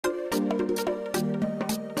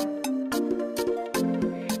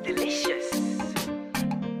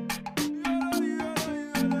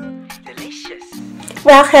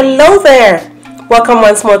Well, hello there. Welcome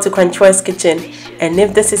once more to Controls Kitchen. And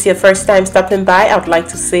if this is your first time stopping by, I would like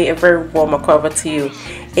to say a very warm welcome to you.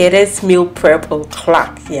 It is meal prep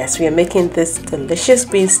o'clock. Yes, we are making this delicious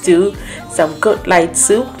bean stew, some good light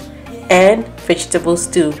soup, and vegetable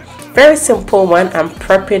stew. Very simple one. I'm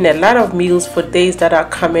prepping a lot of meals for days that are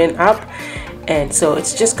coming up. And so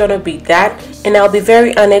it's just gonna be that, and I'll be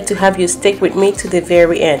very honored to have you stick with me to the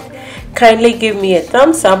very end. Kindly give me a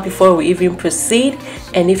thumbs up before we even proceed,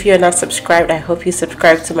 and if you're not subscribed, I hope you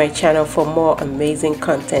subscribe to my channel for more amazing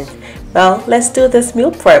content. Well, let's do this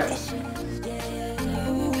meal prep.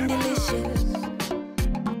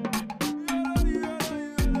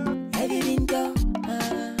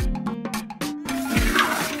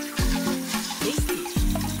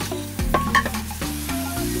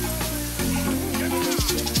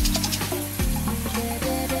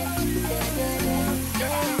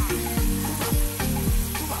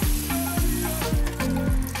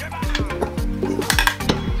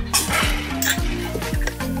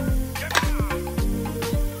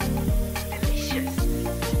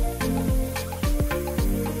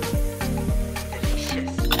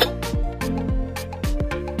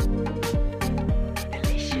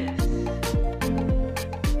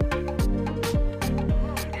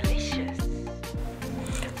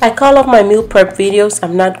 Like all of my meal prep videos,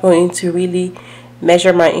 I'm not going to really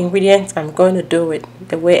measure my ingredients. I'm going to do it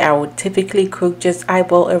the way I would typically cook, just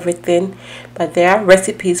eyeball everything. But there are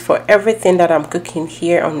recipes for everything that I'm cooking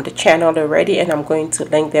here on the channel already, and I'm going to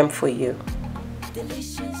link them for you.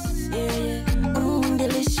 Delicious, yeah,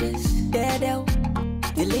 delicious, delicious,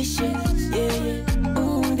 yeah,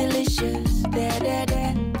 delicious,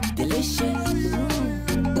 delicious,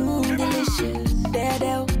 delicious,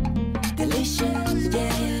 delicious, yeah.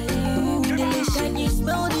 Can you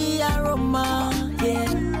smell the aroma? Yeah.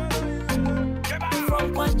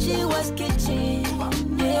 From what she was kitchen.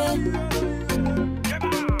 Yeah.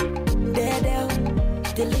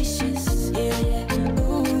 Delicious. Yeah.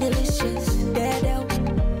 Delicious. Delicious.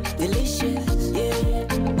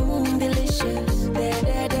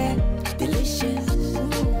 Yeah. Delicious.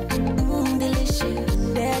 Delicious.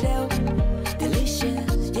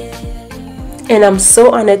 Delicious. Yeah. And I'm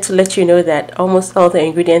so honored to let you know that almost all the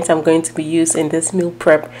ingredients I'm going to be using in this meal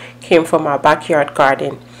prep came from our backyard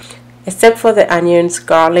garden. Except for the onions,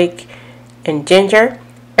 garlic, and ginger,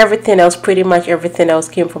 pretty much everything else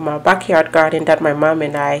came from our backyard garden that my mom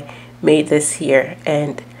and I made this year.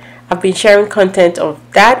 And I've been sharing content of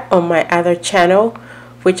that on my other channel,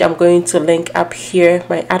 which I'm going to link up here.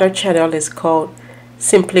 My other channel is called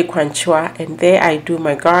Simply Quanchua, and there I do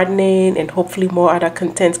my gardening and hopefully more other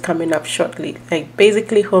content coming up shortly, like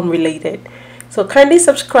basically home related. So kindly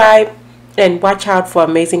subscribe and watch out for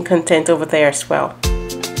amazing content over there as well.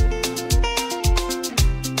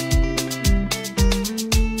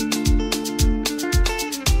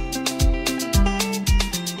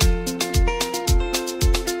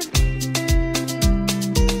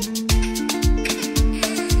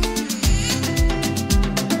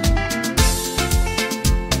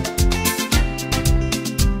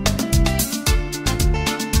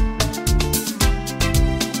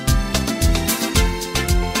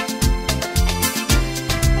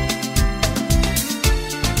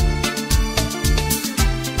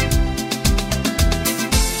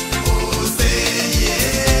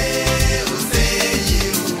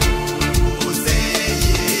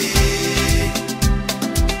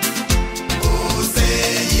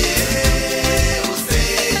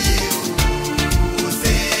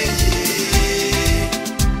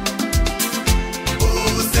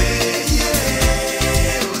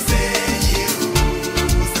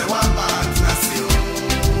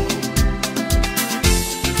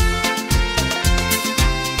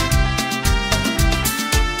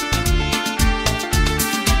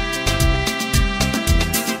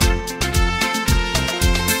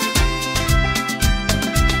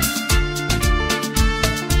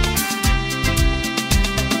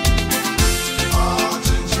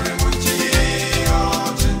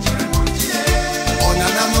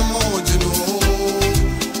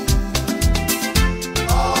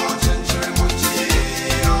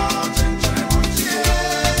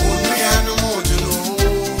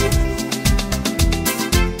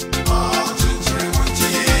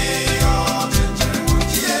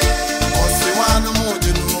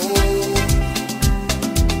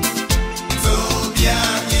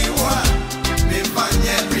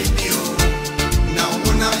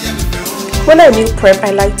 When I meal prep,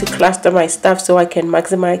 I like to cluster my stuff so I can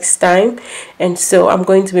maximize time. And so I'm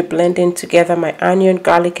going to be blending together my onion,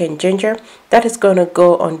 garlic, and ginger. That is going to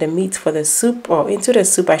go on the meat for the soup, or into the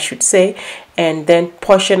soup I should say. And then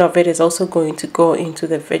portion of it is also going to go into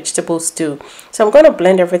the vegetable stew. So I'm going to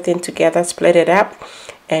blend everything together, split it up.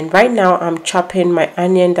 And right now I'm chopping my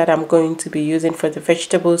onion that I'm going to be using for the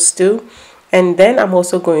vegetable stew. And then I'm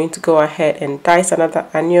also going to go ahead and dice another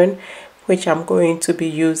onion, which I'm going to be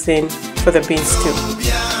using for the beans stew.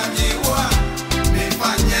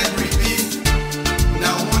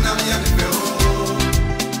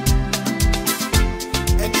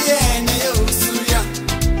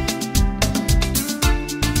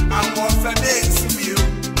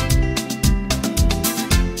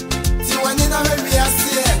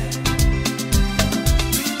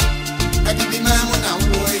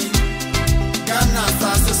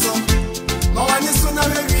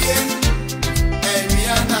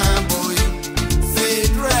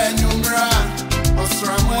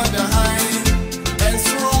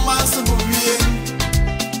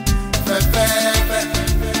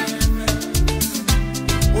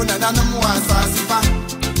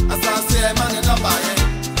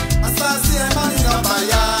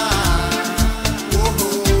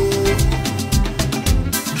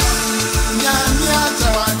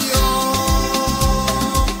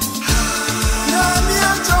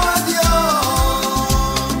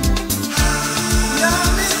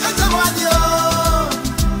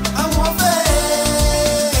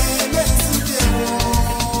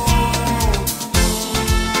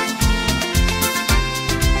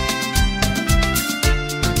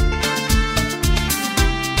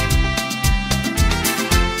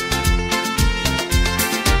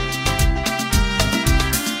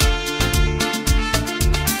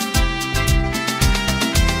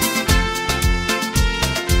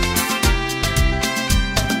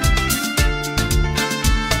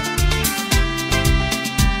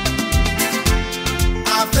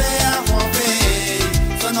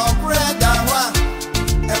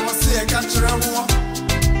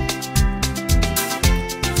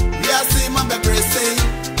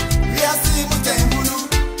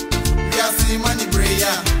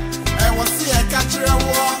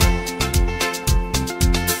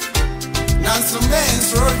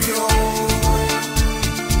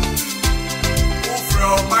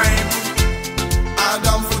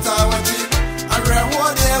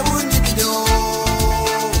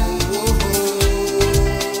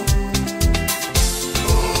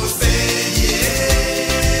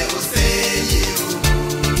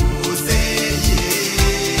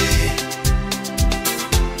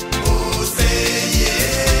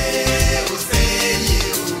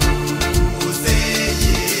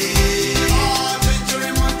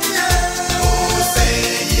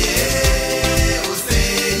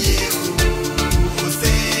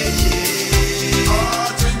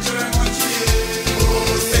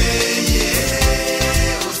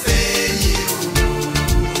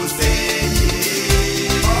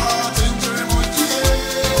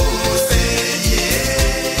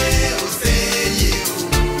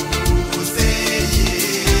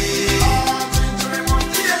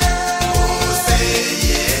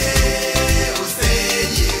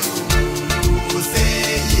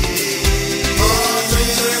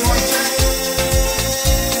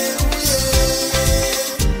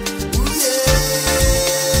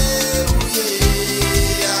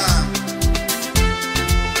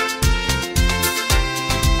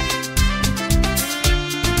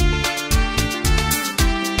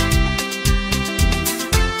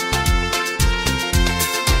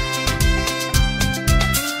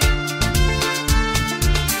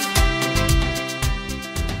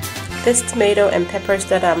 This tomato and peppers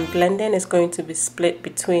that I'm blending is going to be split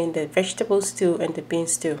between the vegetable stew and the bean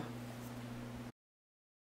stew.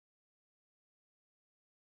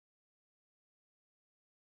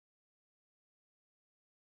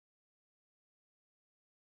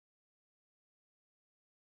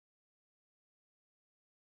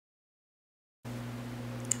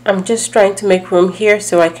 I'm just trying to make room here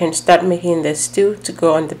so I can start making the stew to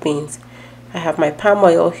go on the beans. I have my palm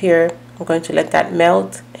oil here. I'm going to let that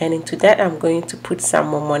melt, and into that I'm going to put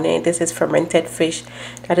some momone. This is fermented fish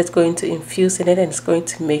that is going to infuse in it, and it's going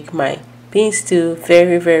to make my bean stew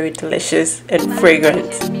very, very delicious and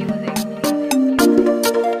fragrant.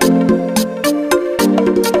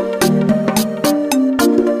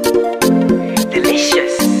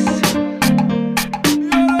 Delicious.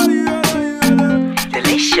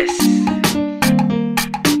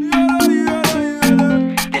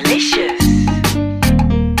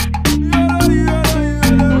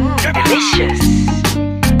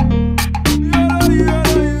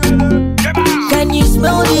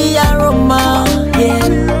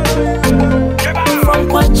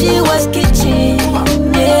 Kwachiwa's kitchen,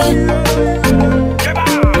 yeah.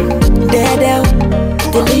 Dada,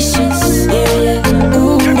 delicious, yeah.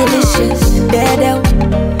 Delicious, dada,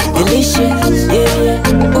 delicious, yeah.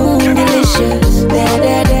 Delicious,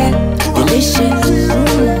 dada, delicious,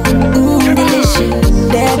 delicious,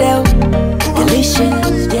 dada,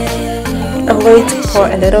 delicious, yeah. I'm going to pour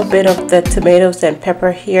a little bit of the tomatoes and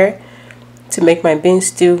pepper here to make my bean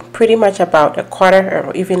stew, pretty much about a quarter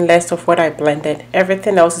or even less of what I blended.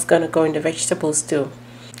 Everything else is going to go in the vegetable stew.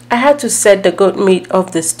 I had to set the goat meat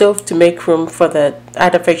off the stove to make room for the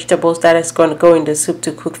other vegetables that is going to go in the soup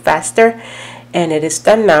to cook faster. And it is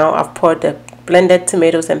done now. I've poured the blended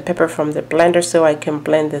tomatoes and pepper from the blender so I can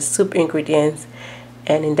blend the soup ingredients.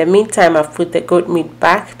 And in the meantime, I've put the goat meat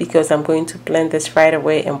back because I'm going to blend this right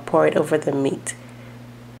away and pour it over the meat.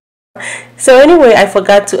 So anyway, I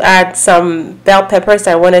forgot to add some bell peppers.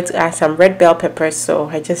 I wanted to add some red bell peppers, so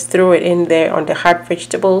I just threw it in there on the hard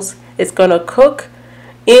vegetables. It's gonna cook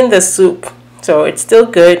in the soup, so it's still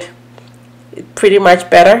good. It's pretty much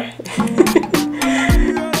better.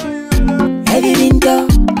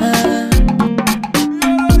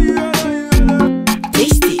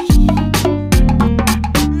 Tasty.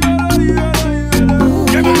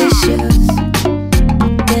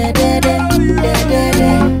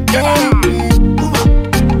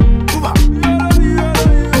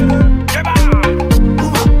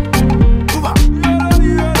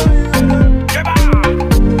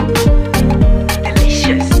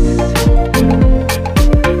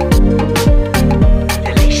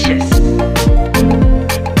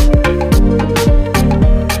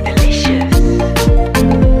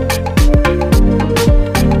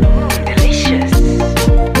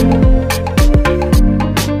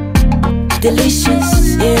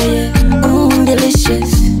 Delicious, yeah, delicious,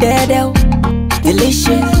 dada,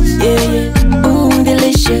 delicious, yeah,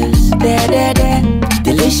 delicious, dada,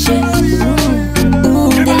 delicious,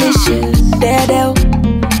 delicious, dada,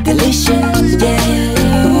 delicious,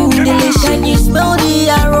 yeah, delicious. Can you smell the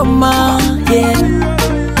aroma, yeah,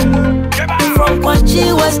 from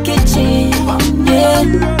Kwachiwa's kitchen, yeah,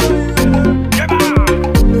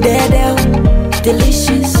 dada,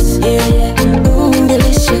 delicious, yeah,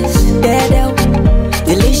 delicious, dada,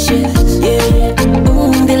 delicious, yeah,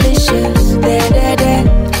 delicious, dada,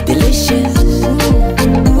 delicious,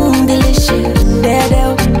 delicious, dada,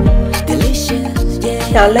 delicious,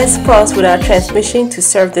 yeah. Now let's pause with our transmission to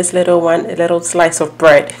serve this little one a little slice of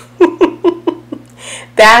bread.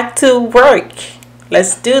 Back to work.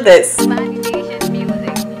 Let's do this.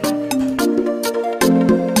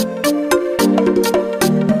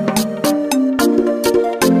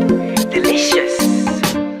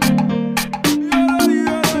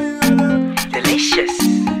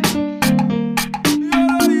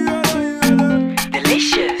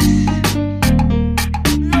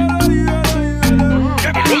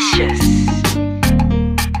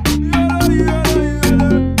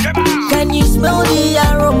 Can you smell the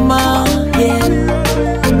aroma? Yeah,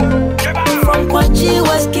 from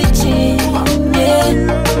Kwachiwa's kitchen. Yeah,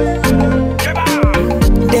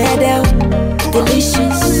 dada,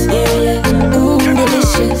 delicious. Yeah,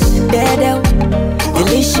 delicious. Dada,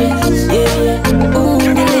 delicious. Yeah,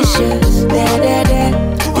 delicious. Dada,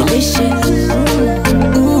 delicious.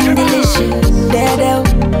 Delicious. Dada,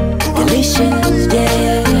 delicious.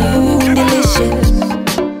 Yeah, delicious.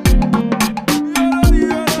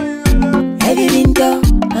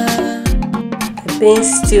 The bean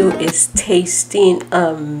stew is tasting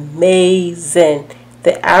amazing.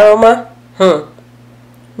 The aroma,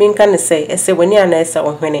 mean can say, I say when you're nice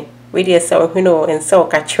when it really is so and so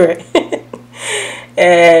capture.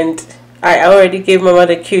 And I already gave Mama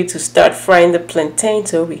the cue to start frying the plantain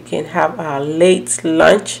so we can have our late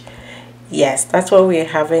lunch. Yes, that's what we're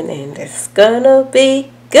having, and it's gonna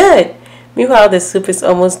be good. Meanwhile, the soup is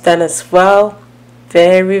almost done as well.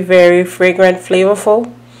 Very, very fragrant,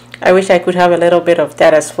 flavorful. I wish I could have a little bit of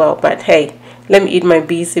that as well, but hey, let me eat my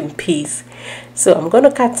beans in peace. So I'm going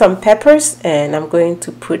to cut some peppers and I'm going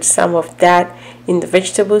to put some of that in the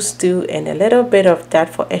vegetable stew and a little bit of that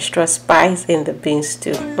for extra spice in the bean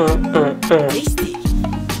stew. Tasty.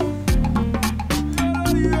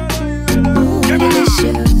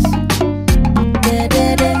 Delicious. Da,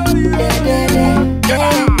 da, da, da, da, da,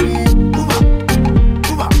 da.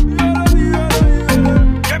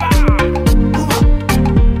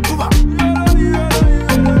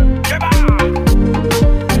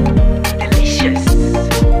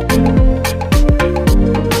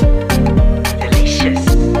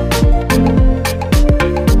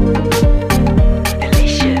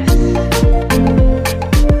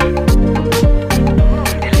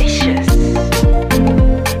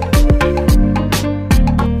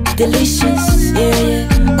 delicious, yeah, yeah.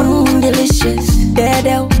 Delicious,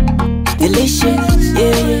 delicious,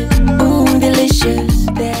 yeah, yeah. Delicious,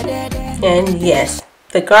 And yes,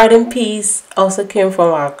 the garden peas also came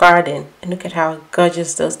from our garden. And look at how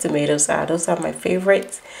gorgeous those tomatoes are. Those are my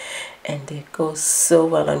favorites. And they go so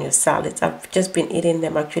well on your salads. I've just been eating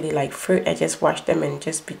them actually like fruit. I just wash them and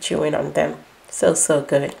just be chewing on them. So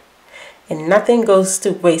good. And nothing goes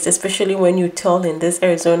to waste, especially when you tell in this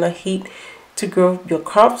Arizona heat to grow your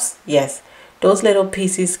crops. Yes, those little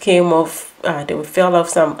pieces came off, they fell off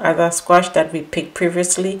some other squash that we picked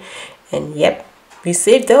previously. And yep, we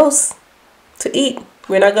saved those to eat.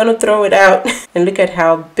 We're not gonna throw it out. And look at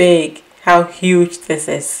how big, how huge this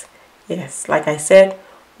is. Yes, like I said,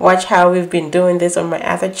 watch how we've been doing this on my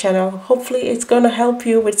other channel. Hopefully it's gonna help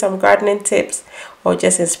you with some gardening tips or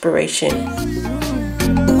just inspiration.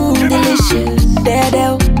 delicious,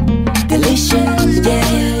 delicious, yeah,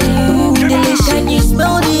 delicious. Can you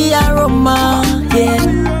smell the aroma? Yeah,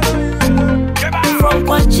 from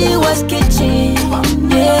Kwachiwa's kitchen,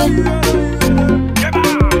 yeah.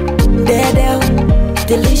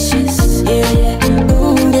 Delicious, yeah, yeah.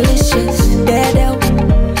 Delicious,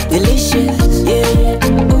 delicious, yeah, yeah.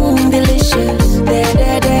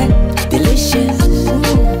 Delicious, delicious,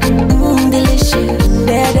 delicious,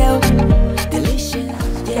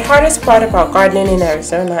 delicious. The hardest part about gardening in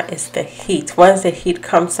Arizona is the heat. Once the heat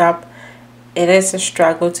comes up, it is a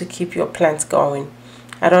struggle to keep your plants going.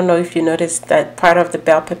 I don't know if you noticed that part of the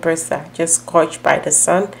bell peppers are just scorched by the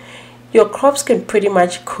sun. Your crops can pretty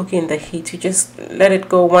much cook in the heat. You just let it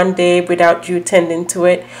go one day without you tending to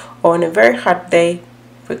it, or on a very hot day,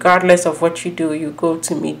 regardless of what you do, you go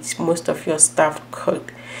to meet most of your stuff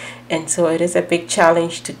cooked. And so it is a big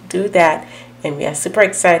challenge to do that. And we are super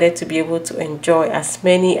excited to be able to enjoy as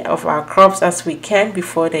many of our crops as we can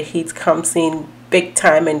before the heat comes in big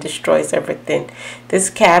time and destroys everything. This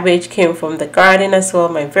cabbage came from the garden as well.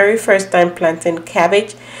 My very first time planting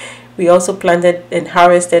cabbage. We also planted and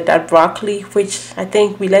harvested that broccoli, which I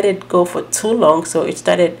think we let it go for too long, so it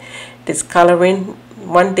started discoloring.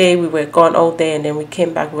 One day we were gone all day, and then we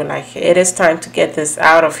came back. We're like, it is time to get this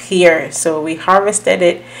out of here. So we harvested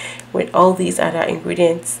it with all these other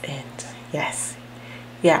ingredients, and yes,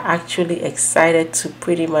 we are actually excited to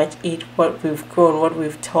pretty much eat what we've grown, what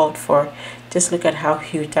we've toiled for. Just look at how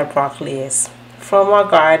huge that broccoli is from our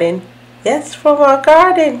garden. Yes, from our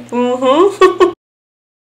garden.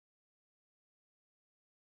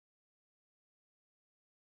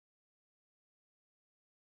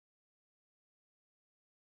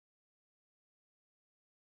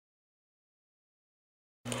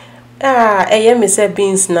 me say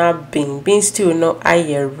beans na beans stew no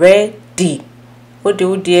aye ready. I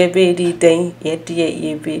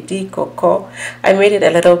made it a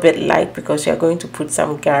little bit light because you're going to put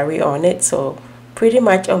some gari on it, so pretty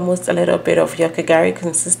much almost a little bit of yucca gari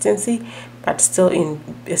consistency, but still in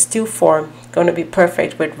a stew form. Gonna be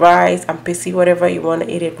perfect with rice and pissy, whatever you want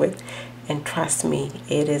to eat it with, and trust me,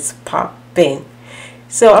 it is popping.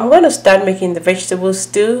 So I'm going to start making the vegetable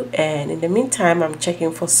stew, and in the meantime I'm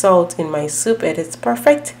checking for salt in my soup. It is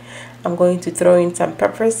perfect. I'm going to throw in some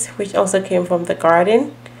peppers, which also came from the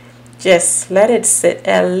garden. Just let it sit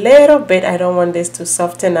a little bit. I don't want this to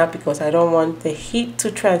soften up because I don't want the heat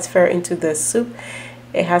to transfer into the soup.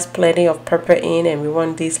 It has plenty of pepper in, and we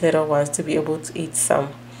want these little ones to be able to eat some.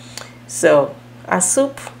 So our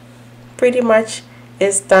soup pretty much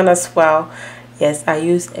is done as well. Yes, I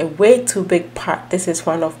used a way too big pot. This is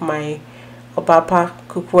one of my Obapa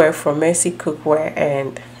cookware from Mercy Cookware,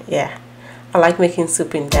 and yeah, I like making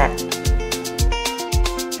soup in that.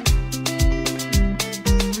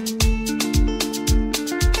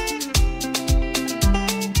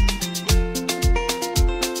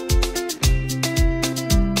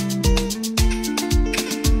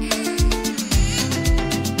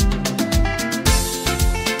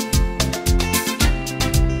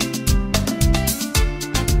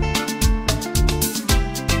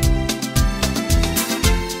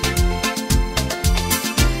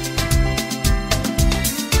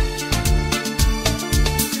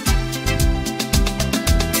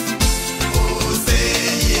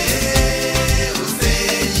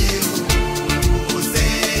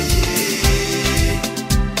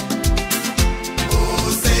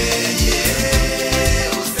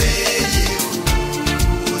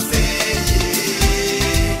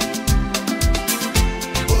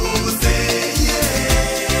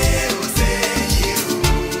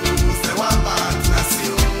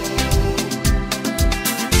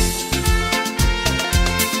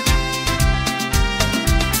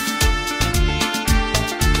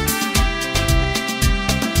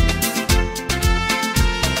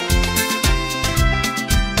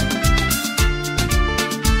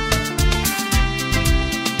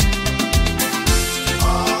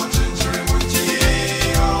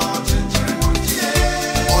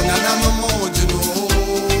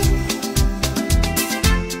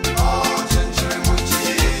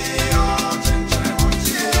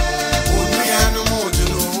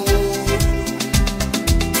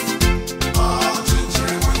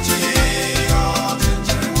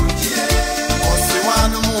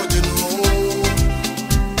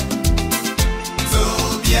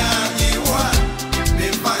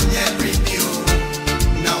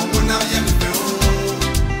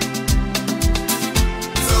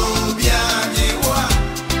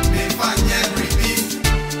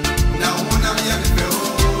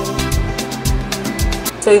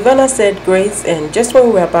 So Ivana said grace, and just when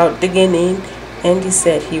we were about digging in, Andy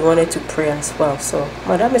said he wanted to pray as well. So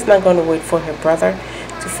Madam is not going to wait for her brother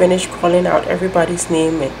to finish calling out everybody's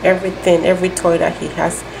name and everything, every toy that he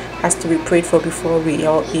has to be prayed for before we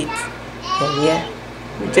all eat. And yeah,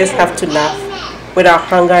 we just have to laugh with our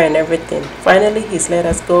hunger and everything. Finally, he's let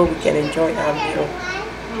us go. We can enjoy our meal.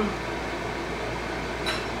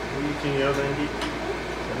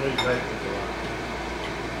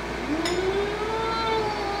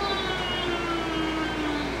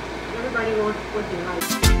 Everybody wants what they like.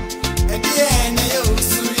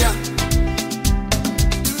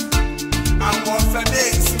 I'm more for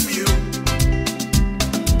days from you.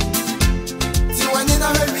 See when you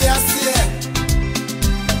know we are here.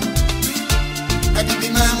 I did the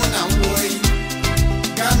man when I'm boy.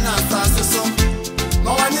 Ghana fast so.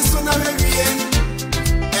 No one is sooner we in.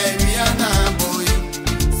 And we are now boy.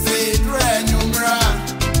 Say dread numera.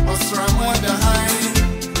 Ostra more the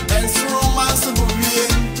high. And so much of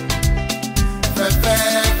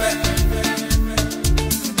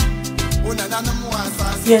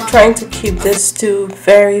we are trying to keep this stew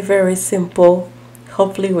very simple,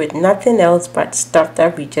 hopefully with nothing else but stuff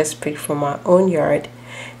that we just picked from our own yard.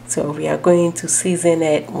 So we are going to season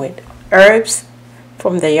it with herbs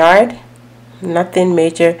from the yard, nothing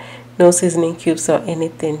major, no seasoning cubes or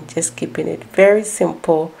anything, just keeping it very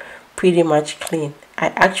simple, pretty much clean.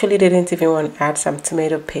 I actually didn't even want to add some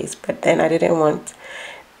tomato paste, but then I didn't want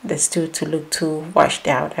the stew to look too washed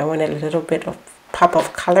out. I wanted a little bit of pop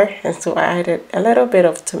of color, and so I added a little bit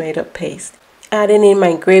of tomato paste. Adding in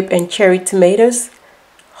my grape and cherry tomatoes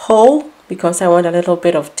whole because I want a little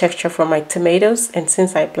bit of texture from my tomatoes, and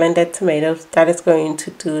since I blended tomatoes, that is going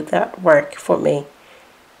to do that work for me.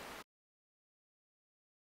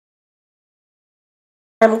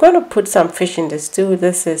 I'm going to put some fish in the stew.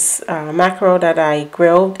 This is mackerel that I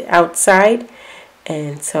grilled outside,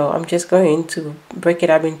 and so I'm just going to break it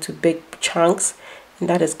up into big chunks, and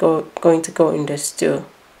that is going to go in the stew.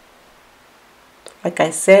 Like I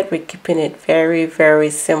said, we're keeping it very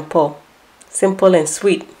simple and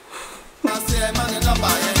sweet.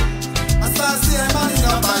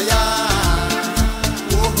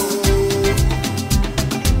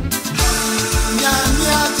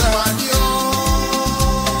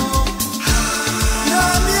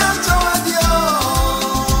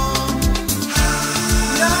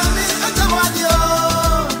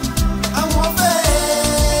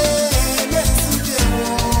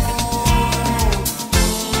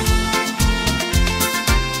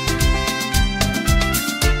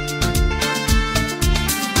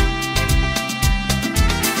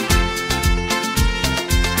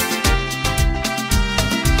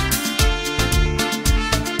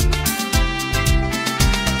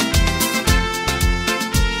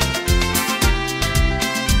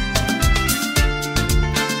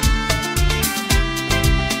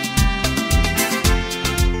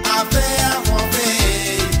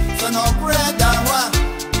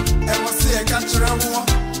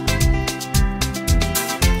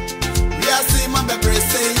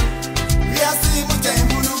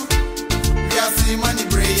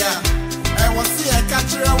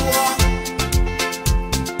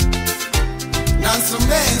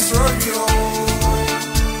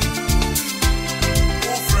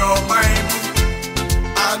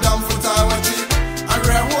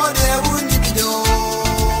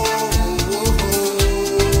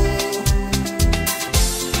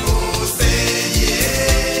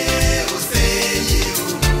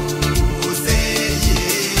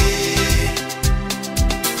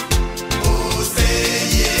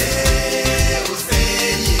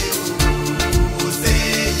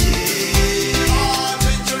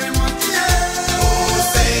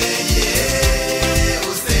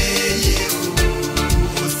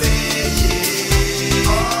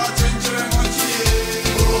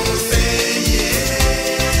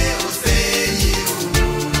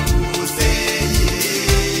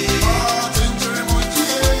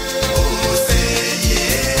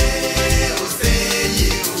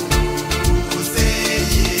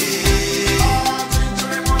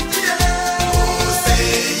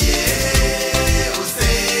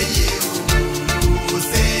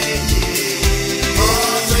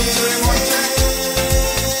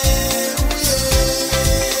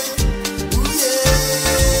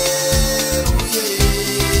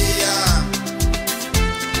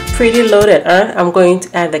 Pretty loaded, huh? I'm going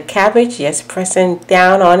to add the cabbage, yes, pressing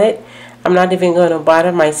down on it. I'm not even going to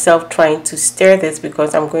bother myself trying to stir this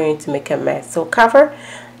because I'm going to make a mess. So cover,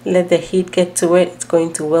 let the heat get to it. It's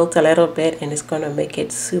going to wilt a little bit, and it's going to make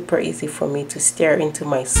it super easy for me to stir into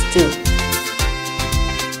my stew.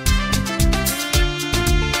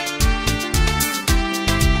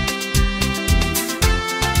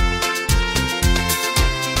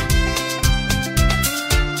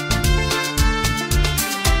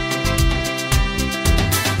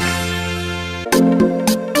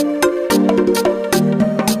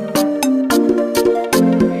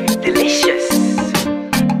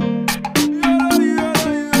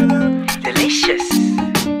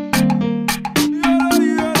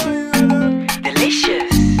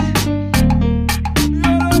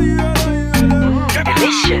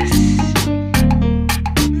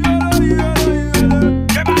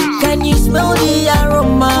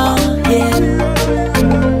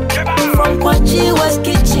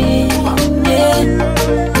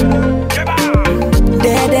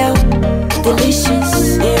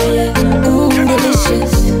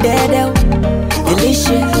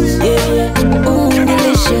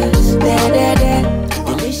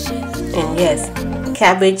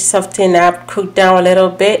 cabbage soften up, cook down a little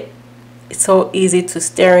bit. It's so easy to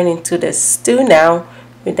stir it into the stew now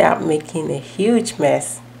without making a huge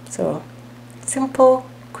mess. So simple,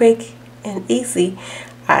 quick, and easy.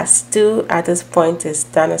 Our stew at this point is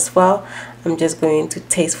done as well. I'm just going to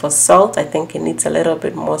taste for salt. I think it needs a little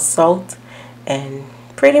bit more salt, and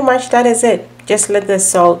pretty much that is it. Just let the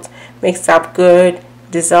salt mix up good,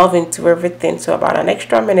 dissolve into everything. So about an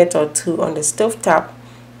extra minute or two on the stove top,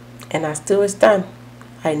 and our stew is done.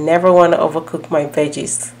 I never want to overcook my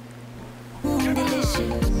veggies. Delicious,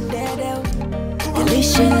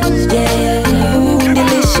 yeah,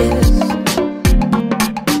 delicious.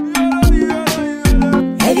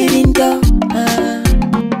 Have you been go?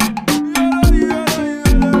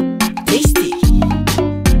 Tasty.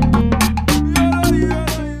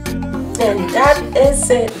 And that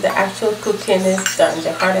is it. The actual cooking is done.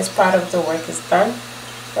 The hardest part of the work is done.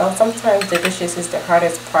 Well, sometimes the dishes is the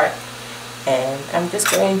hardest part. And I'm just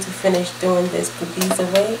going to finish doing this, put these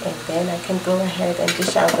away, and then I can go ahead and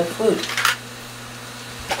dish out the food.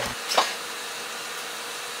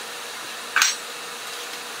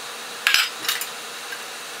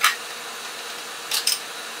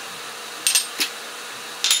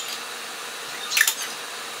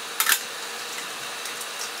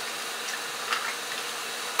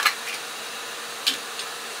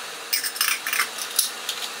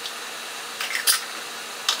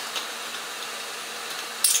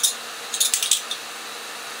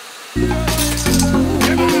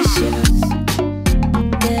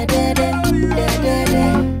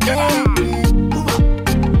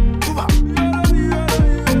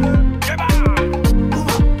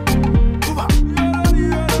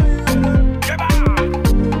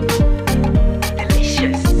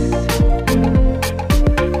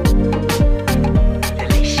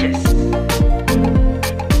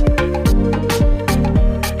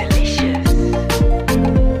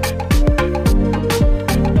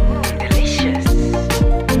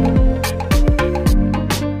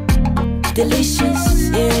 Delicious,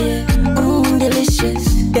 yeah, yeah. Delicious,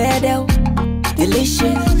 da da.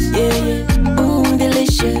 Delicious, yeah, yeah.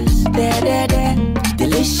 Delicious, da da da.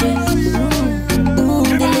 Delicious,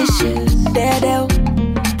 delicious, da da.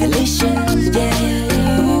 Delicious, yeah, yeah,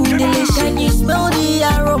 yeah. Delicious. Can you smell the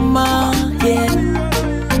aroma? Yeah.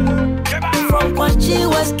 From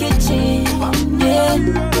Kwachiwa's kitchen, yeah.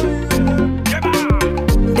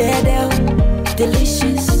 Da da.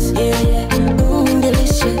 Delicious, yeah, yeah.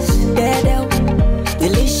 Delicious.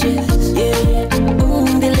 Delicious, yeah,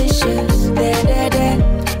 delicious,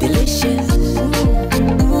 delicious,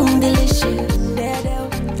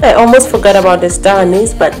 delicious. I almost forgot about the star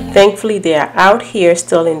anise, but thankfully they are out here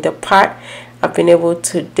still in the pot. I've been able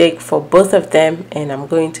to dig for both of them, and I'm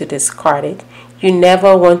going to discard it. You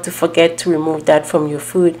never want to forget to remove that from your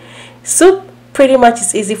food. Soup pretty much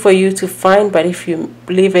is easy for you to find, but if you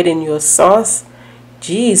leave it in your sauce,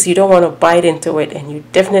 geez, you don't want to bite into it, and you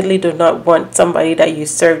definitely do not want somebody that you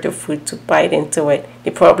serve the food to bite into it. They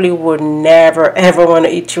probably would never ever want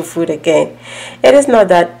to eat your food again. It is not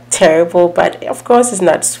that terrible, but of course it's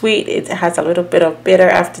not sweet. It has a little bit of bitter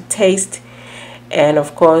aftertaste, and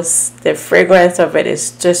of course the fragrance of it is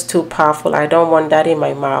just too powerful. I don't want that in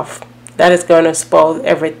my mouth. That is going to spoil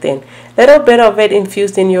everything. Little bit of it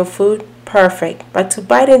infused in your food, perfect, but to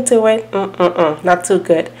bite into it, not too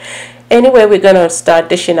good. Anyway, we're going to start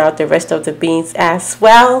dishing out the rest of the beans as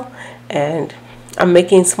well. And I'm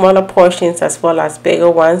making smaller portions as well as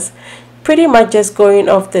bigger ones. Pretty much just going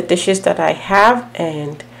off the dishes that I have.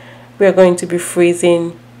 And we're going to be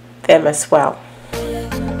freezing them as well.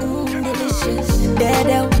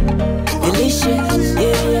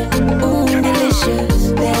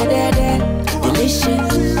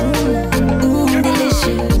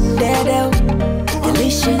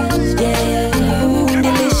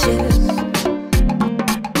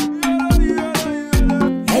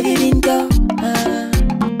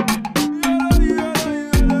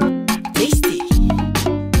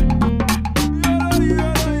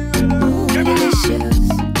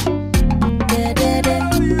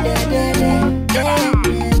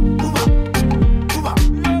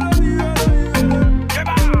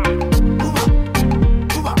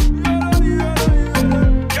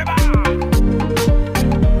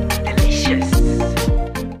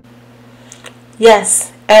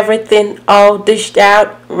 Yes, everything all dished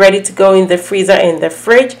out, ready to go in the freezer and the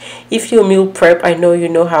fridge. If you meal prep, I know you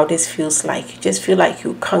know how this feels like. You just feel like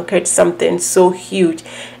you conquered something so huge.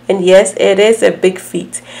 And yes, it is a big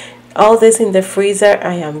feat. All this in the freezer,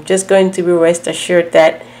 I am just going to be rest assured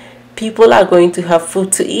that people are going to have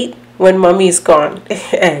food to eat when mommy is gone.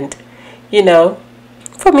 And, you know,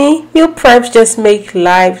 For me, meal preps just make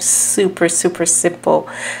life super simple.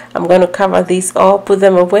 I'm going to cover these all, put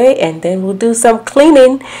them away, and then we'll do some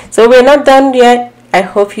cleaning. So we're not done yet. I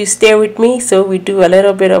hope you stay with me so we do a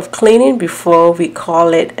little bit of cleaning before we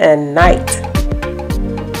call it a night.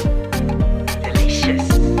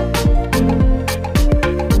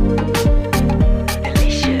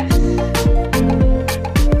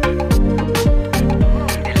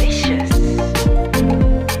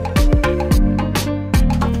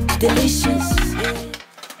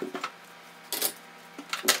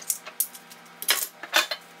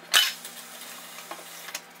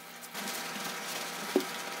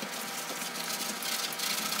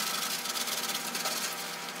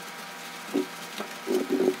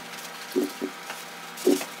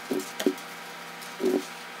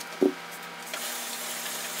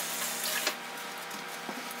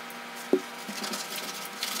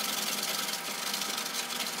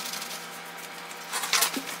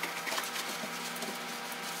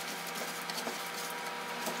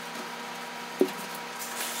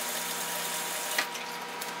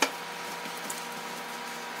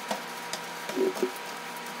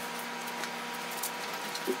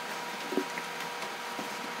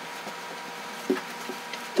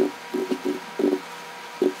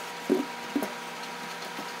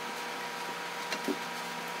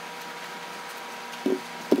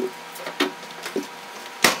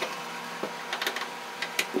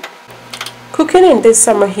 Cooking in this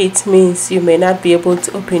summer heat means you may not be able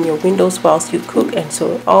to open your windows whilst you cook, and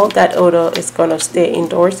so all that odor is going to stay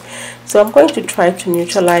indoors. So I'm going to try to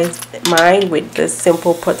neutralize mine with this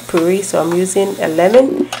simple potpourri. So I'm using a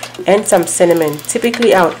lemon and some cinnamon.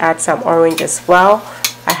 Typically I would add some orange as well.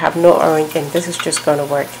 I have no orange and this is just going to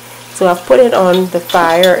work. So I've put it on the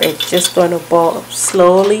fire. It's just going to boil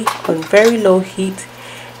slowly on very low heat,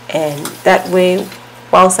 and that way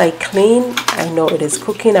whilst I clean, I know it is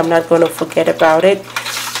cooking. I'm not going to forget about it.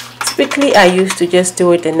 Typically, I used to just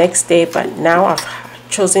do it the next day, but now I've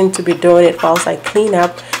chosen to be doing it whilst I clean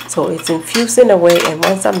up. So it's infusing away, and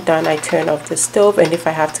once I'm done, I turn off the stove, and if I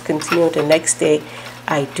have to continue the next day,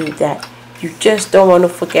 I do that. You just don't want to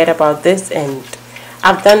forget about this, and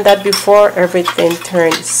I've done that before. Everything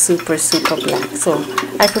turned super black. So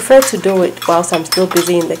I prefer to do it whilst I'm still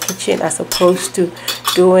busy in the kitchen as opposed to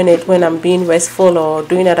doing it when I'm being restful or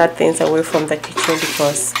doing other things away from the kitchen,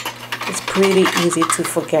 because it's pretty easy to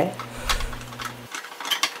forget.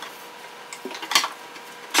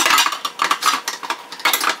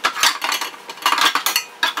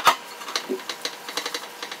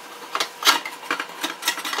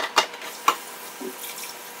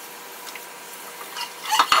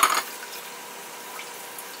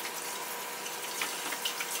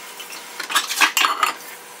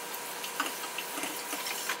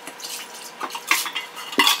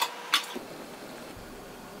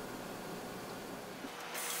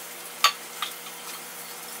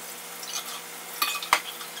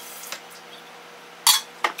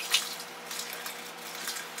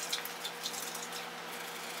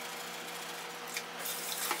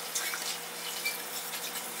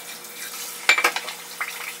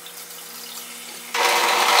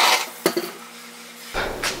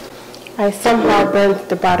 I somehow burnt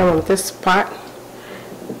the bottom of this pot,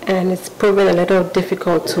 and it's proven a little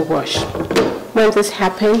difficult to wash. When this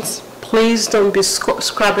happens, please don't be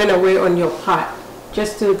scrubbing away on your pot.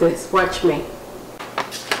 Just do this. Watch me.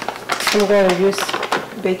 I'm going to use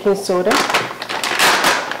baking soda.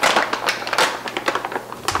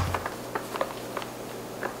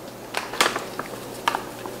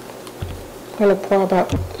 I'm going to pour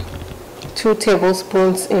about 2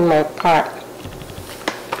 tablespoons in my pot.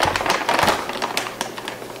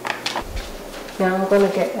 Now I'm going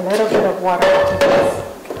to get a little bit of water into this.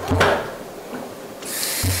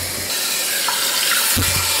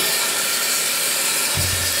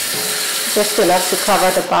 Just enough to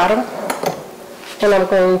cover the bottom. And I'm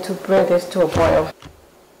going to bring this to a boil.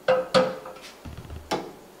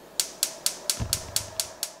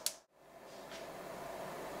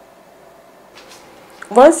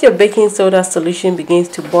 Once your baking soda solution begins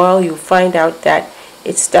to boil, you'll find out that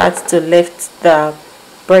it starts to lift the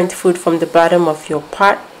burnt food from the bottom of your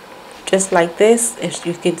pot, just like this. As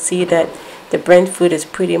you can see that the burnt food is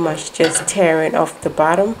pretty much just tearing off the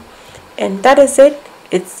bottom, and that is it.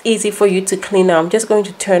 It's easy for you to clean now. I'm just going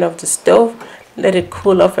to turn off the stove, let it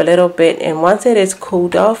cool off a little bit, and once it is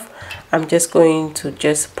cooled off, I'm just going to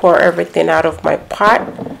just pour everything out of my pot.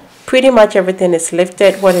 Pretty much everything is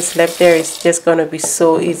lifted. What is left there is just going to be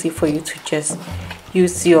so easy for you to just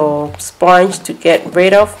use your sponge to get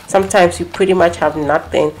rid of. Sometimes you pretty much have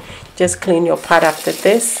nothing. Just clean your pot after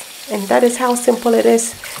this, And that is how simple it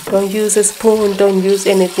is. Don't use a spoon, don't use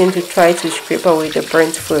anything to try to scrape away the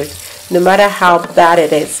burnt food, no matter how bad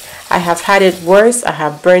it is. I have had it worse. I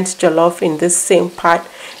have burnt jollof in this same pot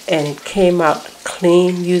and it came out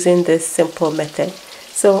clean using this simple method.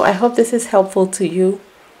 So I hope this is helpful to you.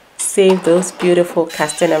 Save those beautiful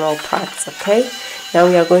cast enamel pots, okay? Now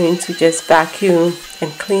we are going to just vacuum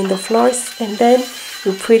and clean the floors, and then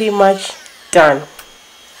we're pretty much done.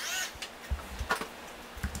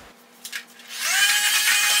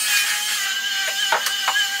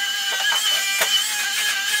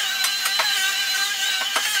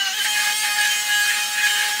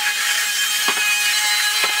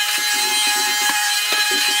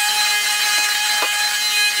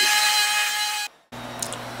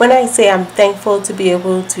 When I say I'm thankful to be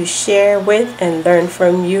able to share with and learn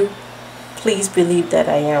from you, please believe that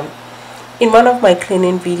I am. In one of my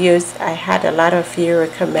cleaning videos, I had a lot of you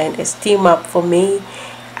recommend a steam up for me.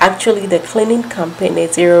 Actually, the cleaning company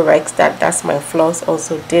Zero Rex that does my floors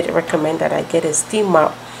also did recommend that I get a steam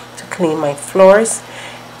up to clean my floors.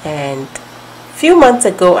 And a few months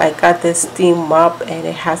ago, I got this steam mop and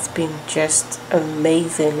it has been just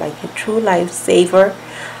amazing, like a true lifesaver.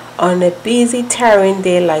 On a busy, tiring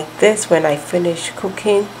day like this, when I finish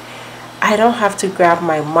cooking, I don't have to grab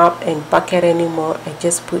my mop and bucket anymore. I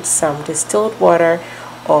just put some distilled water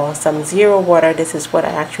or some zero water. This is what I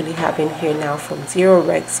actually have in here now from Zero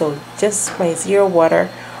Rex. So just my zero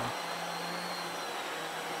water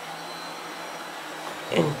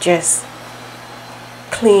and just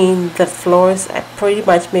clean the floors. I pretty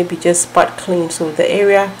much maybe just spot clean. So the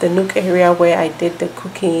area, the nook area where I did the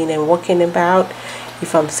cooking and walking about,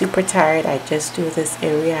 if I'm super tired, I just do this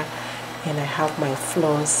area and I have my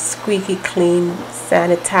floors squeaky clean,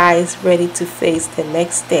 sanitized, ready to face the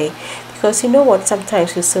next day. Because you know what,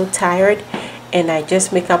 sometimes you're so tired and I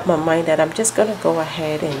just make up my mind that I'm just gonna go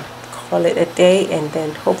ahead and call it a day, and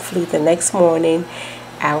then hopefully the next morning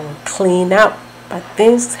I will clean up. But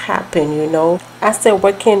things happen, you know. As a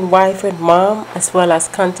working wife and mom, as well as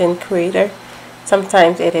content creator,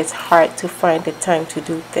 sometimes it is hard to find the time to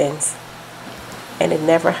do things, and it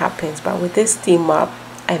never happens. But with this steam mop,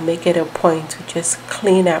 I make it a point to just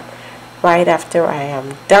clean up right after I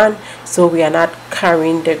am done, so we are not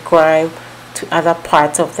carrying the grime to other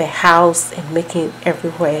parts of the house and making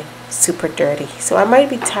everywhere super dirty. So I might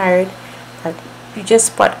be tired, but you just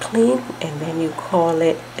spot clean and then you call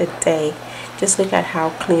it a day. Just look at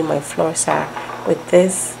how clean my floors are. With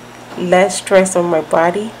this, less stress on my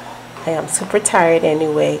body. I am super tired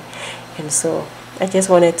anyway, and so I just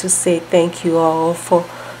wanted to say thank you all for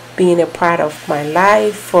being a part of my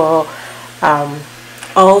life, for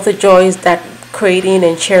all the joys that creating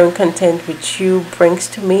and sharing content with you brings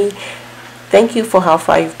to me. Thank you for how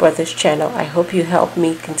far you've brought this channel. I hope you help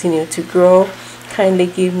me continue to grow. Kindly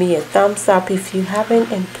give me a thumbs up if you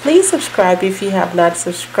haven't, and please subscribe if you have not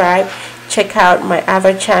subscribed. Check out my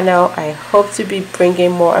other channel. I hope to be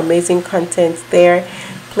bringing more amazing content there.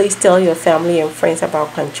 Please tell your family and friends about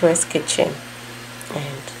Concho's Kitchen.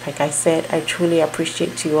 And like I said, I truly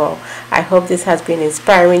appreciate you all. I hope this has been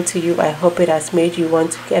inspiring to you. I hope it has made you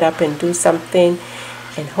want to get up and do something,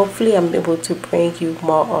 and hopefully I'm able to bring you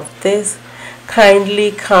more of this.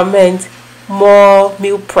 Kindly comment more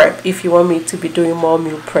meal prep if you want me to be doing more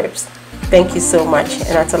meal preps. Thank you so much,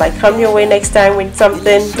 and until I come your way next time with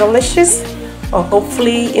something delicious or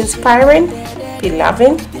hopefully inspiring, be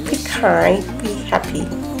loving, be kind, be happy.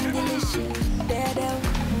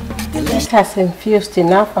 This has infused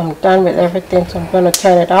enough. I'm done with everything, so I'm going to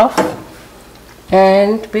turn it off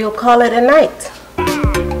and we'll call it a night.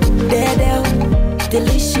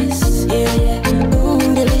 Delicious.